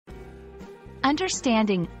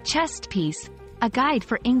Understanding chest piece, a guide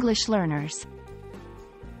for English learners.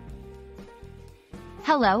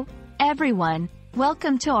 Hello, everyone.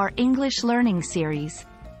 Welcome to our English learning series.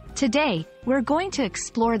 Today, we're going to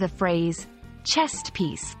explore the phrase, chest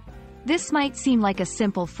piece. This might seem like a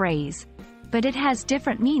simple phrase, but it has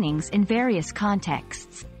different meanings in various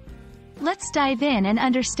contexts. Let's dive in and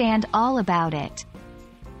understand all about it.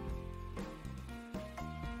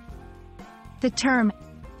 The term,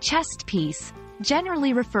 chest piece,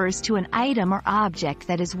 generally refers to an item or object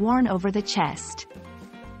that is worn over the chest.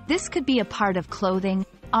 This could be a part of clothing,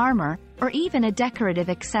 armor, or even a decorative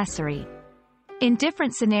accessory. In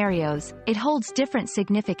different scenarios, it holds different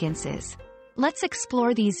significances. Let's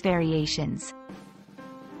explore these variations.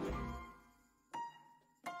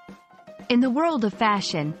 In the world of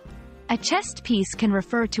fashion, a chest piece can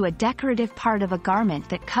refer to a decorative part of a garment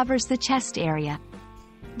that covers the chest area.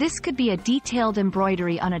 This could be a detailed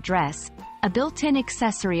embroidery on a dress, a built-in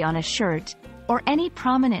accessory on a shirt, or any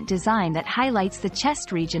prominent design that highlights the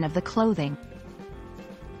chest region of the clothing.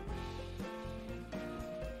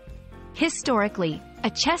 Historically, a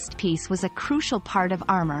chest piece was a crucial part of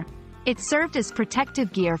armor. It served as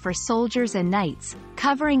protective gear for soldiers and knights,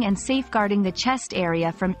 covering and safeguarding the chest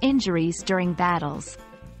area from injuries during battles.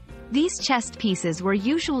 These chest pieces were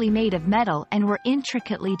usually made of metal and were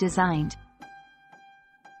intricately designed.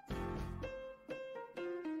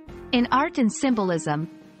 In art and symbolism,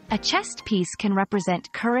 a chest piece can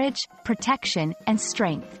represent courage, protection, and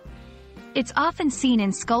strength. It's often seen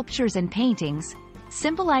in sculptures and paintings,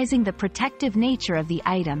 symbolizing the protective nature of the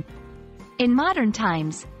item. In modern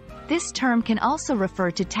times, this term can also refer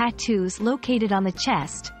to tattoos located on the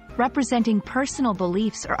chest, representing personal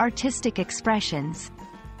beliefs or artistic expressions.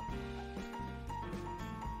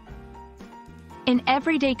 In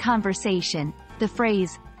everyday conversation, the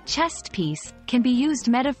phrase, chest piece, can be used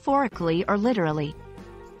metaphorically or literally.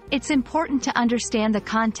 It's important to understand the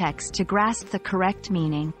context to grasp the correct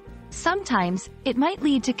meaning. Sometimes, it might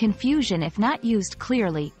lead to confusion if not used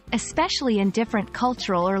clearly, especially in different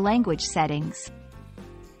cultural or language settings.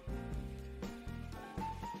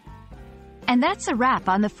 And that's a wrap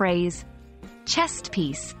on the phrase, chest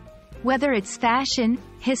piece. Whether it's fashion,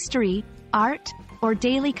 history, art, or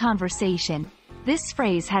daily conversation, this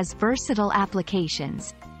phrase has versatile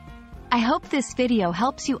applications. I hope this video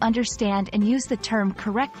helps you understand and use the term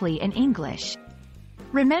correctly in English.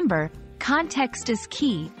 Remember, context is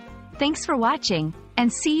key. Thanks for watching,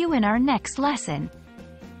 and see you in our next lesson.